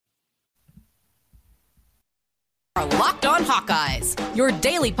are Locked On Hawkeyes, your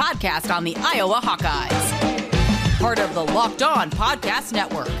daily podcast on the Iowa Hawkeyes. Part of the Locked On Podcast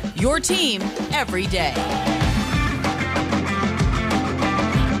Network, your team every day.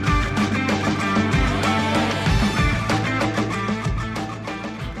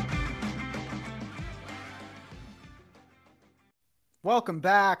 Welcome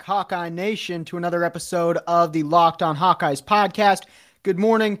back, Hawkeye Nation, to another episode of the Locked On Hawkeyes podcast. Good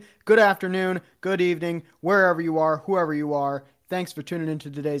morning, good afternoon, good evening, wherever you are, whoever you are. Thanks for tuning into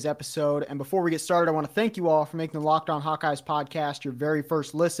today's episode. And before we get started, I want to thank you all for making the Locked On Hawkeyes podcast your very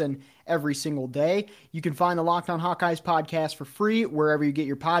first listen every single day. You can find the Locked On Hawkeyes podcast for free wherever you get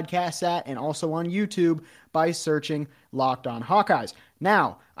your podcasts at, and also on YouTube by searching Locked On Hawkeyes.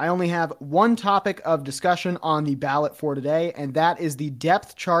 Now, I only have one topic of discussion on the ballot for today, and that is the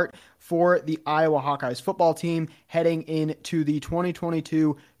depth chart for the Iowa Hawkeyes football team heading into the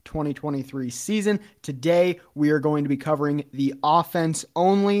 2022-2023 season. Today, we are going to be covering the offense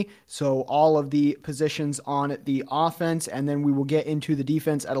only, so all of the positions on the offense, and then we will get into the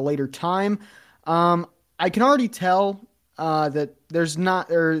defense at a later time. I can already tell that there's not...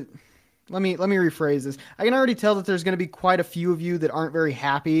 Let me rephrase this. I can already tell that there's going to be quite a few of you that aren't very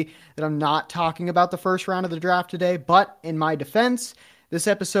happy that I'm not talking about the first round of the draft today, but in my defense, this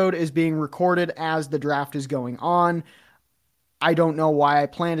episode is being recorded as the draft is going on. I don't know why I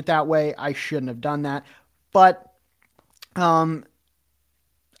planned it that way. I shouldn't have done that, but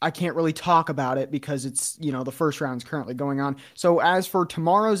I can't really talk about it because it's, the first round is currently going on. So as for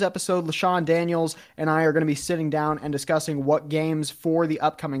tomorrow's episode, LaShawn Daniels and I are going to be sitting down and discussing what games for the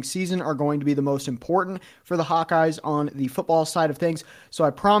upcoming season are going to be the most important for the Hawkeyes on the football side of things. So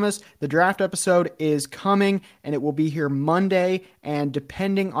I promise the draft episode is coming, and it will be here Monday. And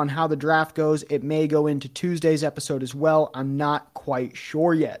depending on how the draft goes, it may go into Tuesday's episode as well. I'm not quite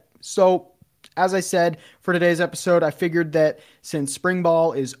sure yet. So as I said, for today's episode, I figured that since spring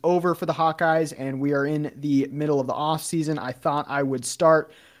ball is over for the Hawkeyes and we are in the middle of the off season, I thought I would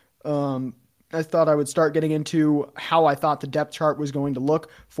start getting into how I thought the depth chart was going to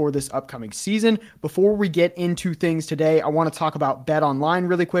look for this upcoming season. Before we get into things today, I want to talk about BetOnline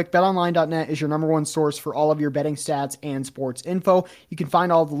really quick. BetOnline.net is your number one source for all of your betting stats and sports info. You can find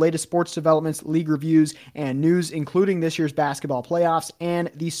all of the latest sports developments, league reviews, and news, including this year's basketball playoffs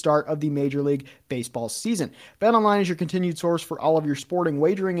and the start of the Major League Baseball season. BetOnline is your continued source for all of your sporting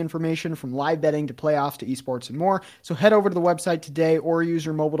wagering information, from live betting to playoffs to esports and more. So head over to the website today or use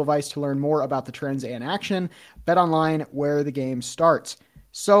your mobile device to learn more about the trends and action. BetOnline, where the game starts.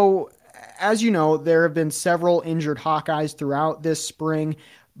 So, as you know, there have been several injured Hawkeyes throughout this spring,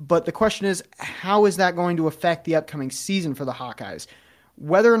 but the question is, how is that going to affect the upcoming season for the Hawkeyes?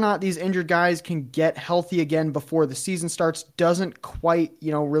 Whether or not these injured guys can get healthy again before the season starts doesn't quite,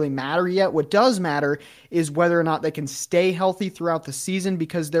 really matter yet. What does matter is whether or not they can stay healthy throughout the season,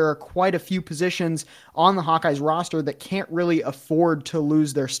 because there are quite a few positions on the Hawkeyes roster that can't really afford to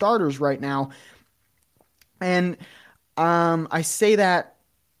lose their starters right now. And I say that,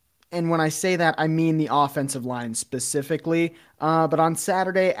 and when I say that, I mean the offensive line specifically. But on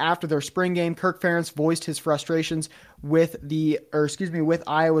Saturday, after their spring game, Kirk Ferentz voiced his frustrations with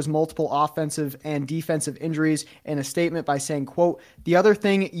Iowa's multiple offensive and defensive injuries in a statement by saying, quote, "The other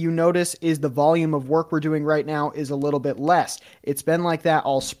thing you notice is the volume of work we're doing right now is a little bit less. It's been like that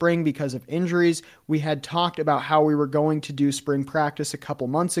all spring because of injuries. We had talked about how we were going to do spring practice a couple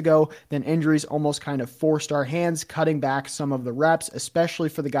months ago. Then injuries almost kind of forced our hands, cutting back some of the reps, especially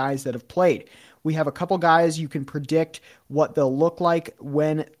for the guys that have played. We have a couple guys you can predict what they'll look like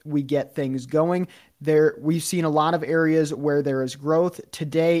when we get things going. We've seen a lot of areas where there is growth.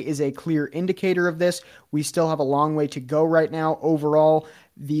 Today is a clear indicator of this. We still have a long way to go right now. Overall,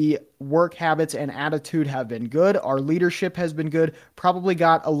 the work habits and attitude have been good. Our leadership has been good. Probably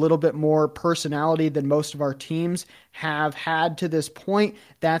got a little bit more personality than most of our teams have had to this point.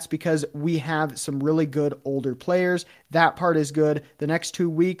 That's because we have some really good older players. That part is good. The next 2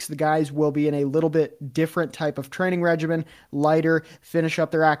 weeks, the guys will be in a little bit different type of training regimen, lighter, finish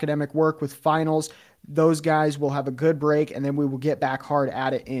up their academic work with finals. Those guys will have a good break, and then we will get back hard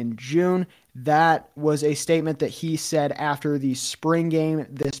at it in June. That was a statement that he said after the spring game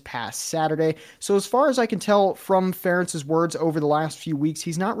this past Saturday. So as far as I can tell from Ferentz's words over the last few weeks,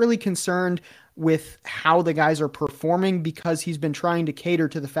 he's not really concerned with how the guys are performing, because he's been trying to cater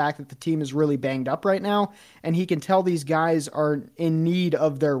to the fact that the team is really banged up right now, and he can tell these guys are in need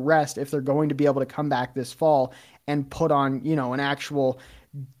of their rest if they're going to be able to come back this fall and put on, an actual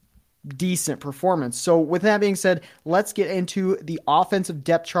decent performance. So with that being said, let's get into the offensive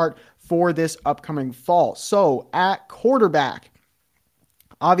depth chart for this upcoming fall. So at quarterback,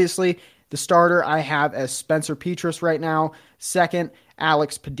 obviously The starter I have as Spencer Petras right now. Second,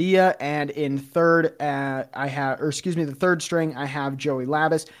 Alex Padilla. And in third, the third string, I have Joey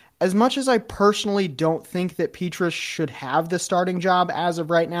Labas. As much as I personally don't think that Petras should have the starting job as of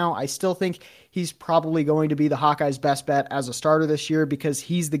right now, I still think he's probably going to be the Hawkeyes' best bet as a starter this year because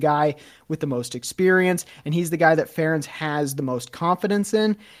he's the guy with the most experience and he's the guy that Ferentz has the most confidence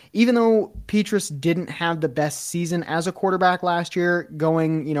in. Even though Petras didn't have the best season as a quarterback last year,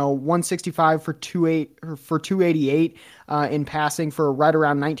 going 165 for 288 in passing for right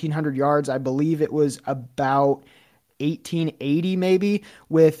around 1,900 yards, I believe it was about 1880 maybe,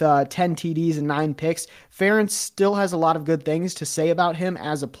 with 10 TDs and 9 picks. Ferentz still has a lot of good things to say about him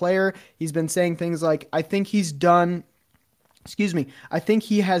as a player. He's been saying things like, I think he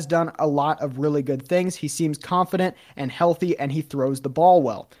has done a lot of really good things. He seems confident and healthy, and he throws the ball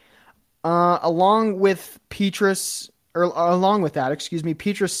well. Along with that, Petras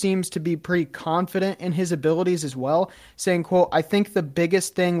seems to be pretty confident in his abilities as well, saying, quote, I think the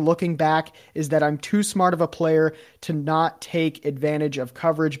biggest thing looking back is that I'm too smart of a player to not take advantage of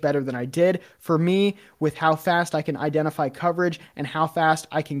coverage better than I did. For me, with how fast I can identify coverage and how fast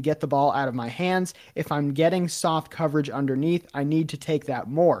I can get the ball out of my hands, if I'm getting soft coverage underneath, I need to take that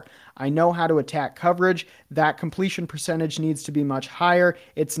more. I know how to attack coverage. That completion percentage needs to be much higher.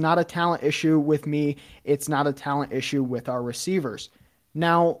 It's not a talent issue with me. It's not a talent issue with our receivers.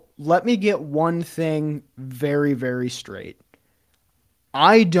 Now, let me get one thing very, very straight.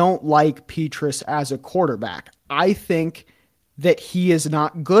 I don't like Petras as a quarterback. I think that he is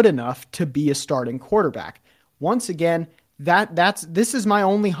not good enough to be a starting quarterback. Once again, this is my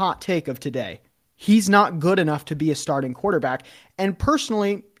only hot take of today. He's not good enough to be a starting quarterback. And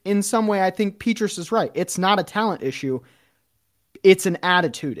personally, in some way, I think Petras is right. It's not a talent issue. It's an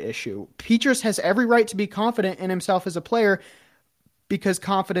attitude issue. Petras has every right to be confident in himself as a player because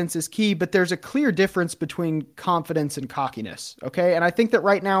confidence is key, but there's a clear difference between confidence and cockiness, okay? And I think that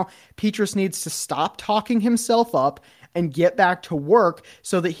right now, Petras needs to stop talking himself up and get back to work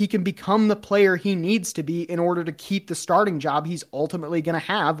so that he can become the player he needs to be in order to keep the starting job he's ultimately going to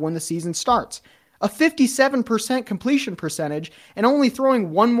have when the season starts. A 57% completion percentage and only throwing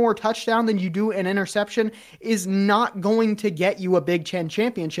one more touchdown than you do an interception is not going to get you a Big Ten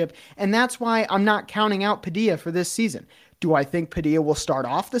championship, and that's why I'm not counting out Padilla for this season. Do I think Padilla will start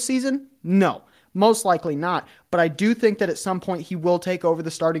off the season? No, most likely not, but I do think that at some point he will take over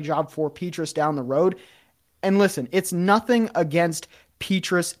the starting job for Petras down the road. And listen, it's nothing against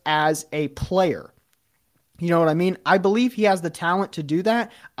Petras as a player. You know what I mean? I believe he has the talent to do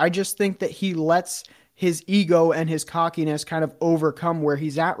that. I just think that he lets his ego and his cockiness kind of overcome where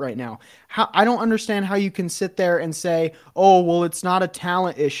he's at right now. I don't understand how you can sit there and say, oh, well, it's not a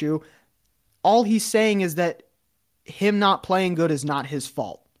talent issue. All he's saying is that him not playing good is not his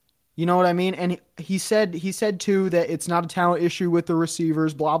fault. You know what I mean? And he said too that it's not a talent issue with the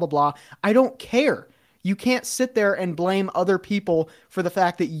receivers, blah, blah, blah. I don't care. You can't sit there and blame other people for the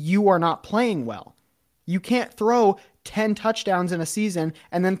fact that you are not playing well. You can't throw 10 touchdowns in a season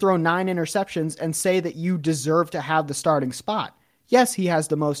and then throw 9 interceptions and say that you deserve to have the starting spot. Yes, he has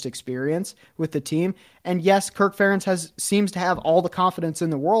the most experience with the team. And yes, Kirk Ferentz seems to have all the confidence in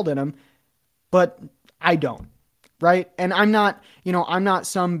the world in him, but I don't. Right? And I'm not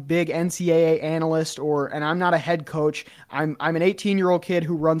some big NCAA analyst and I'm not a head coach. I'm an 18-year-old kid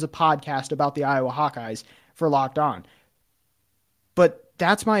who runs a podcast about the Iowa Hawkeyes for Locked On. But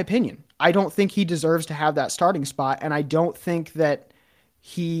that's my opinion. I don't think he deserves to have that starting spot, and I don't think that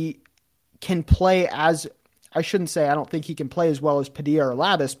he can play I don't think he can play as well as Padilla or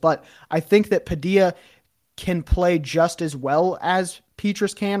Labas, but I think that Padilla can play just as well as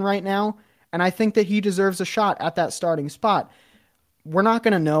Petras can right now, and I think that he deserves a shot at that starting spot. We're not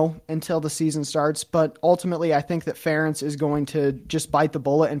going to know until the season starts, but ultimately I think that Ferentz is going to just bite the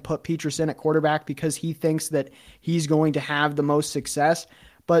bullet and put Petras in at quarterback because he thinks that he's going to have the most success.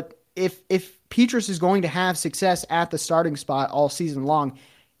 But if Petras is going to have success at the starting spot all season long,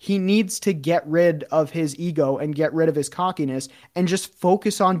 he needs to get rid of his ego and get rid of his cockiness and just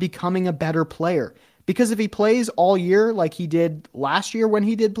focus on becoming a better player. Because if he plays all year like he did last year when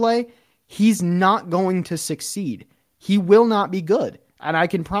he did play, he's not going to succeed. He will not be good. And I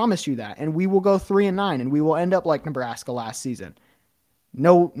can promise you that. And we will go 3-9 and we will end up like Nebraska last season.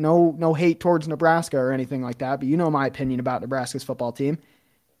 No hate towards Nebraska or anything like that, but you know my opinion about Nebraska's football team.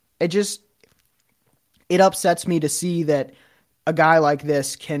 It upsets me to see that a guy like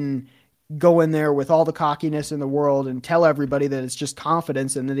this can go in there with all the cockiness in the world and tell everybody that it's just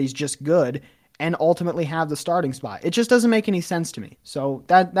confidence and that he's just good and ultimately have the starting spot. It just doesn't make any sense to me. So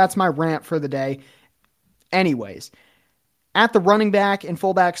that's my rant for the day. Anyways, at the running back and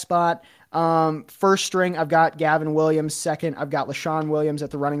fullback spot, First string, I've got Gavin Williams. Second, I've got LaShawn Williams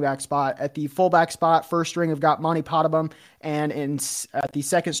at the running back spot. At the fullback spot, first string, I've got Monty Pottabum. And at the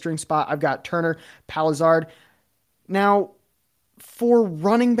second string spot, I've got Turner Palazard. Now, for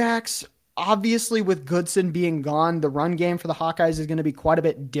running backs, obviously with Goodson being gone, the run game for the Hawkeyes is going to be quite a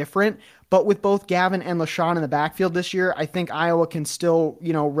bit different. But with both Gavin and LaShawn in the backfield this year, I think Iowa can still,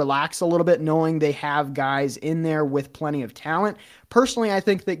 relax a little bit knowing they have guys in there with plenty of talent. Personally, I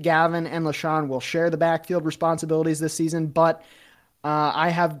think that Gavin and LaShawn will share the backfield responsibilities this season, but I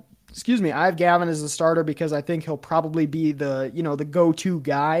have Gavin as the starter because I think he'll probably be the go-to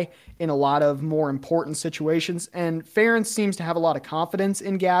guy in a lot of more important situations. And Ferentz seems to have a lot of confidence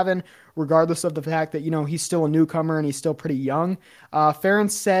in Gavin, regardless of the fact that, he's still a newcomer and he's still pretty young.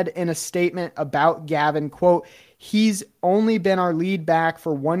 Ferentz said in a statement about Gavin, quote, "He's only been our lead back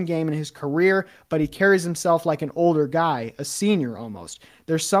for one game in his career, but he carries himself like an older guy, a senior almost.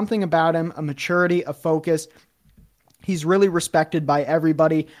 There's something about him, a maturity, a focus. He's really respected by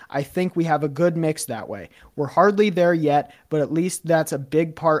everybody. I think we have a good mix that way. We're hardly there yet, but at least that's a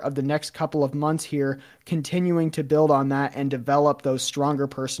big part of the next couple of months here, continuing to build on that and develop those stronger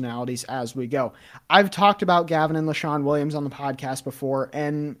personalities as we go." I've talked about Gavin and LaShawn Williams on the podcast before,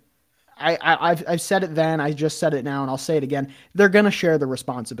 and I've said it then, I just said it now, and I'll say it again. They're going to share the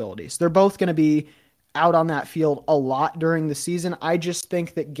responsibilities. They're both going to be out on that field a lot during the season. I just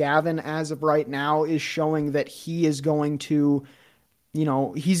think that Gavin, as of right now, is showing that he is going to,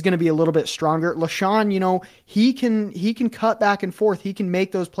 he's going to be a little bit stronger. LaShawn, he can cut back and forth. He can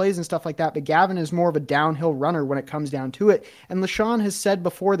make those plays and stuff like that, but Gavin is more of a downhill runner when it comes down to it. And LaShawn has said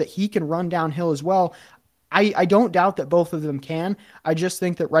before that he can run downhill as well. I don't doubt that both of them can. I just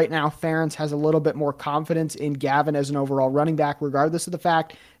think that right now Ferentz has a little bit more confidence in Gavin as an overall running back, regardless of the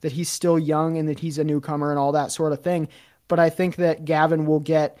fact that he's still young and that he's a newcomer and all that sort of thing. But I think that Gavin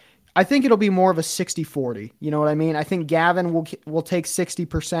I think it'll be more of a 60-40. You know what I mean? I think Gavin will take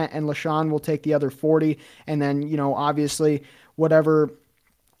 60% and LaShawn will take the other 40. And then, obviously whatever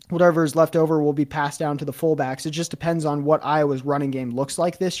is left over will be passed down to the fullbacks. It just depends on what Iowa's running game looks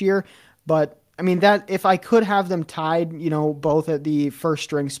like this year. But that if I could have them tied, both at the first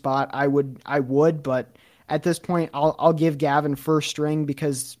string spot, I would, but at this point I'll give Gavin first string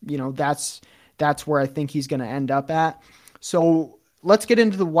because, that's where I think he's going to end up at. So let's get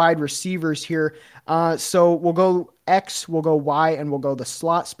into the wide receivers here. So we'll go X, we'll go Y, and we'll go the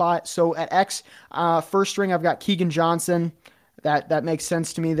slot spot. So at X, first string, I've got Keegan Johnson. That makes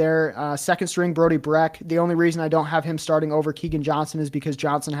sense to me there. Second string, Brody Breck. The only reason I don't have him starting over Keegan Johnson is because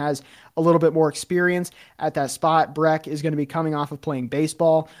Johnson has a little bit more experience at that spot. Breck is going to be coming off of playing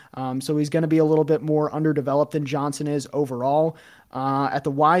baseball, so he's going to be a little bit more underdeveloped than Johnson is overall. At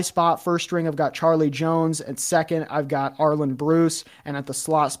the Y spot, first string, I've got Charlie Jones. At second, I've got Arlen Bruce. And at the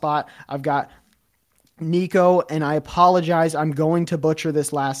slot spot, I've got Nico, and I apologize, I'm going to butcher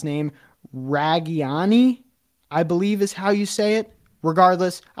this last name, Ragiani, I believe is how you say it.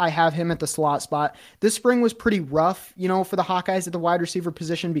 Regardless, I have him at the slot spot. This spring was pretty rough, for the Hawkeyes at the wide receiver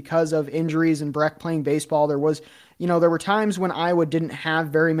position because of injuries and Breck playing baseball. There were times when Iowa didn't have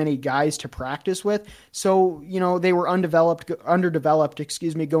very many guys to practice with. So, they were underdeveloped,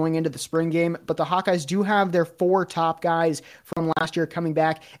 going into the spring game. But the Hawkeyes do have their 4 top guys from last year coming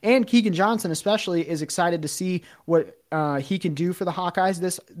back. And Keegan Johnson especially is excited to see what he can do for the Hawkeyes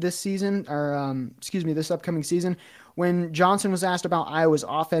this season, this upcoming season. When Johnson was asked about Iowa's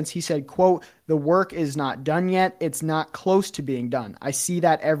offense, he said, quote, "The work is not done yet. It's not close to being done. I see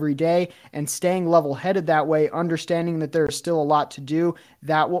that every day, and staying level-headed that way, understanding that there is still a lot to do,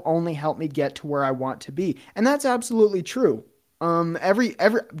 that will only help me get to where I want to be." And that's absolutely true.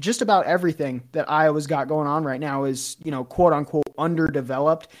 Just about everything that Iowa's got going on right now is, quote unquote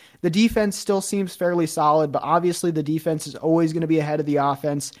underdeveloped. The defense still seems fairly solid, but obviously the defense is always going to be ahead of the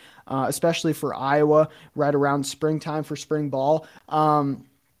offense, especially for Iowa right around springtime for spring ball.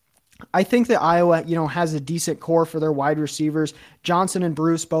 I think that Iowa, has a decent core for their wide receivers. Johnson and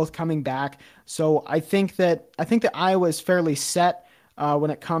Bruce both coming back. So I think that Iowa is fairly set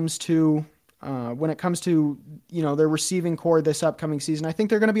when it comes to their receiving core this upcoming season. I think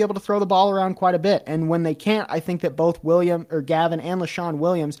they're going to be able to throw the ball around quite a bit. And when they can't, I think that both Gavin and LaShawn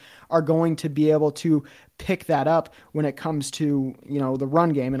Williams are going to be able to pick that up when it comes to, the run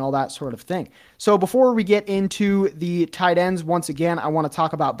game and all that sort of thing. So before we get into the tight ends, once again, I want to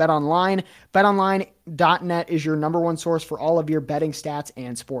talk about BetOnline. BetOnline.net is your number one source for all of your betting stats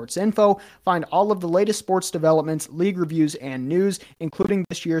and sports info. Find all of the latest sports developments, league reviews, and news, including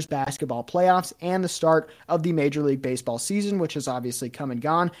this year's basketball playoffs and the start of the Major League Baseball season, which has obviously come and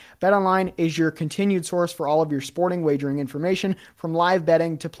gone. BetOnline is your continued source for all of your sporting wagering information, from live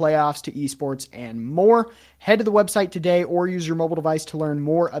betting to playoffs to esports and more. Head to the website today or use your mobile device to learn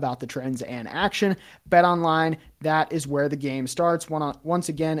more about the trends and action. BetOnline, that is where the game starts. Once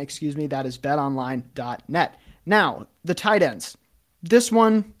again, that is betonline.net. Now, the tight ends. This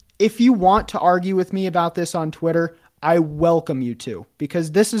one, if you want to argue with me about this on Twitter, I welcome you to,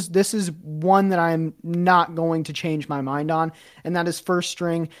 because this is one that I'm not going to change my mind on, and that is first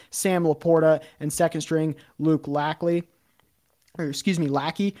string Sam Laporta and second string Luke Lackey.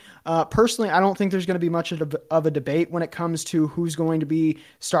 Personally, I don't think there's going to be much of a debate when it comes to who's going to be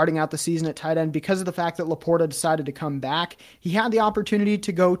starting out the season at tight end, because of the fact that Laporta decided to come back. He had the opportunity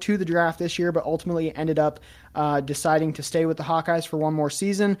to go to the draft this year, but ultimately ended up deciding to stay with the Hawkeyes for one more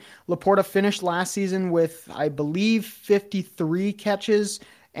season. Laporta finished last season with, I believe, 53 catches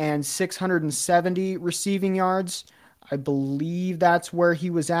and 670 receiving yards. I believe that's where he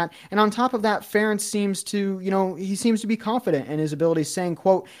was at. And on top of that, Ferentz seems to be confident in his abilities, saying,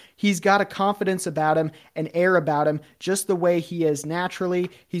 quote, he's got a confidence about him, an air about him, just the way he is naturally.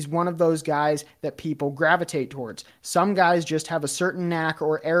 He's one of those guys that people gravitate towards. Some guys just have a certain knack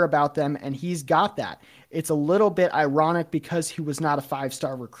or air about them, and he's got that. It's a little bit ironic because he was not a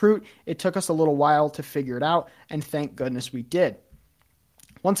 5-star recruit. It took us a little while to figure it out, and thank goodness we did.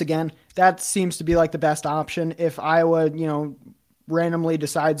 Once again, that seems to be like the best option. If Iowa, randomly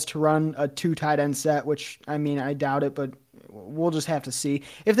decides to run a 2 tight end set, which, I doubt it, but we'll just have to see.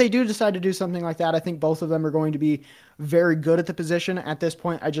 If they do decide to do something like that, I think both of them are going to be very good at the position. At this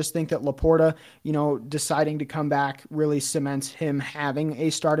point, I just think that Laporta, deciding to come back really cements him having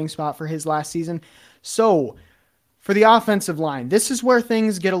a starting spot for his last season. So, for the offensive line, this is where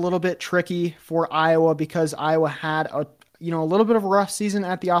things get a little bit tricky for Iowa, because Iowa had a little bit of a rough season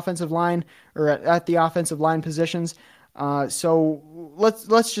at the offensive line, or at the offensive line positions. So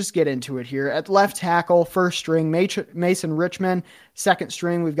let's just get into it here. At left tackle, first string, Mason Richman. Second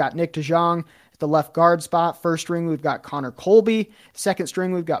string, we've got Nick DeJong. At the left guard spot, first string, we've got Connor Colby. Second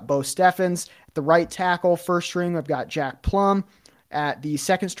string, we've got Bo Steffens. At the right tackle, first string, I've got Jack Plum. At the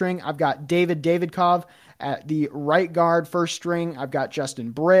second string, I've got David Davidkov. At the right guard, first string, I've got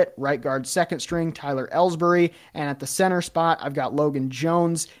Justin Britt. Right guard, second string, Tyler Ellsbury. And at the center spot, I've got Logan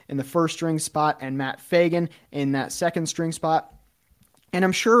Jones in the first string spot and Matt Fagan in that second string spot. And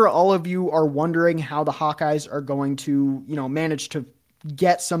I'm sure all of you are wondering how the Hawkeyes are going to, manage to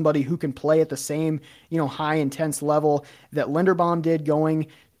get somebody who can play at the same, high intense level that Linderbaum did, going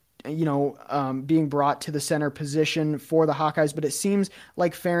being brought to the center position for the Hawkeyes. But it seems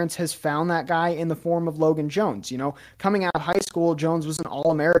like Ferentz has found that guy in the form of Logan Jones. Coming out of high school, Jones was an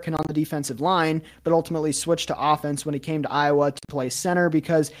All-American on the defensive line, but ultimately switched to offense when he came to Iowa to play center,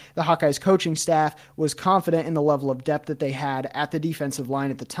 because the Hawkeyes coaching staff was confident in the level of depth that they had at the defensive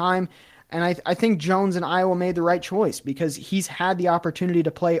line at the time. And I think Jones and Iowa made the right choice, because he's had the opportunity to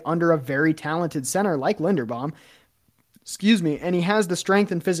play under a very talented center like Linderbaum. And he has the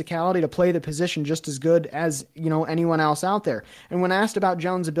strength and physicality to play the position just as good as, anyone else out there. And when asked about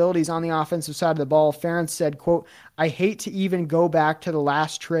Jones' abilities on the offensive side of the ball, Ferentz said, quote, I hate to even go back to the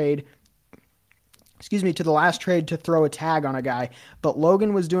last trade to throw a tag on a guy, but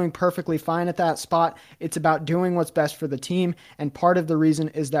Logan was doing perfectly fine at that spot. It's about doing what's best for the team, and part of the reason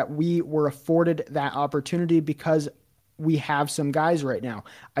is that we were afforded that opportunity because we have some guys right now.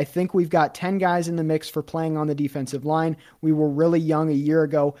 I think we've got 10 guys in the mix for playing on the defensive line. We were really young a year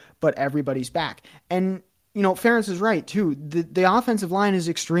ago, but everybody's back. And, Ferentz is right too. The offensive line is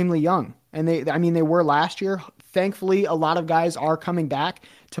extremely young, and they were last year. Thankfully, a lot of guys are coming back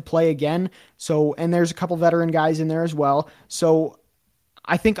to play again. And there's a couple veteran guys in there as well. So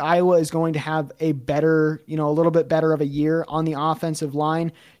I think Iowa is going to have a little bit better of a year on the offensive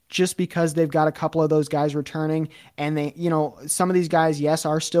line, just because they've got a couple of those guys returning, and they, some of these guys, yes,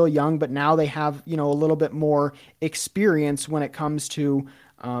 are still young, but now they have, a little bit more experience when it comes to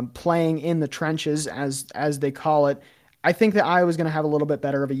playing in the trenches, as they call it. I think that Iowa's going to have a little bit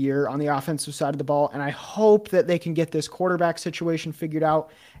better of a year on the offensive side of the ball, and I hope that they can get this quarterback situation figured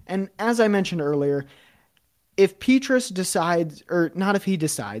out. And as I mentioned earlier, if Petras decides, or not if he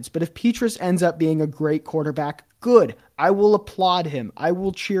decides, but if Petras ends up being a great quarterback, good. I will applaud him. I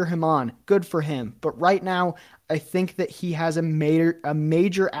will cheer him on. Good for him. But right now, I think that he has a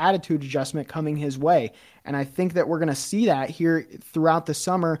major attitude adjustment coming his way. And I think that we're going to see that here throughout the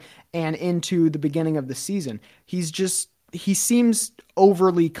summer and into the beginning of the season. He seems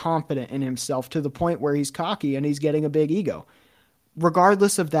overly confident in himself to the point where he's cocky and he's getting a big ego.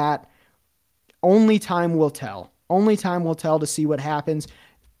 Regardless of that, only time will tell. Only time will tell to see what happens.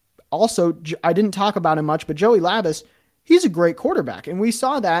 Also, I didn't talk about him much, but Joey Labas, he's a great quarterback. And we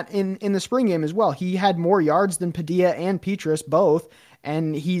saw that in the spring game as well. He had more yards than Padilla and Petrus both,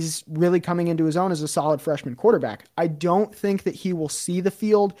 and he's really coming into his own as a solid freshman quarterback. I don't think that he will see the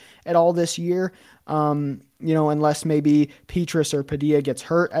field at all this year, unless maybe Petrus or Padilla gets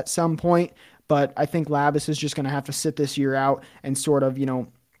hurt at some point. But I think Labas is just going to have to sit this year out and sort of,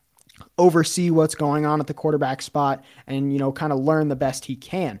 oversee what's going on at the quarterback spot and, kind of learn the best he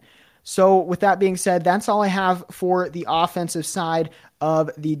can. So with that being said, that's all I have for the offensive side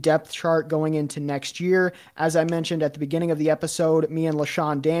of the depth chart going into next year. As I mentioned at the beginning of the episode, me and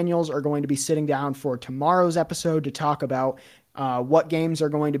LaShawn Daniels are going to be sitting down for tomorrow's episode to talk about what games are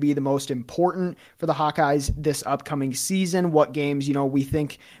going to be the most important for the Hawkeyes this upcoming season. What games, we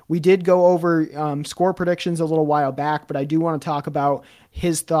think we did go over score predictions a little while back, but I do want to talk about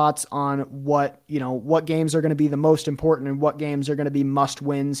his thoughts on what games are going to be the most important and what games are going to be must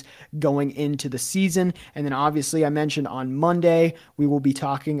wins going into the season. And then obviously I mentioned on Monday, we will be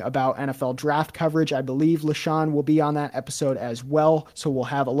talking about NFL draft coverage. I believe LaShawn will be on that episode as well. So we'll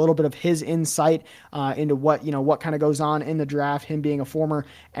have a little bit of his insight into what kind of goes on in the draft, him being a former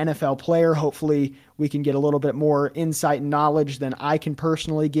NFL player. Hopefully we can get a little bit more insight and knowledge than I can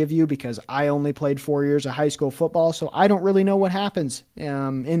personally give you because I only played 4 years of high school football, so I don't really know what happens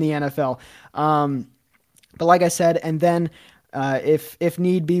in the NFL. But like I said, and then if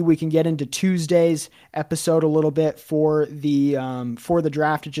need be, we can get into Tuesday's episode a little bit for the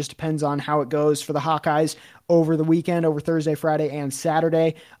draft. It just depends on how it goes for the Hawkeyes over the weekend, over Thursday, Friday, and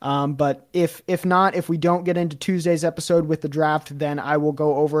Saturday. But if we don't get into Tuesday's episode with the draft, then I will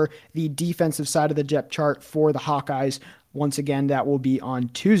go over the defensive side of the depth chart for the Hawkeyes. Once again, that will be on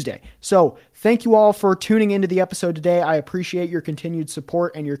Tuesday. So thank you all for tuning into the episode today. I appreciate your continued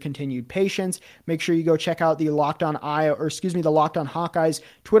support and your continued patience. Make sure you go check out the the Locked On Hawkeyes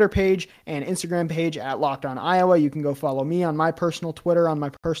Twitter page and Instagram page at Locked On Iowa. You can go follow me on my personal Twitter, on my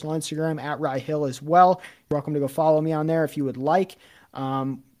personal Instagram at Rye Hill as well. You're welcome to go follow me on there if you would like.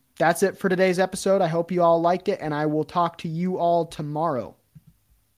 That's it for today's episode. I hope you all liked it, and I will talk to you all tomorrow.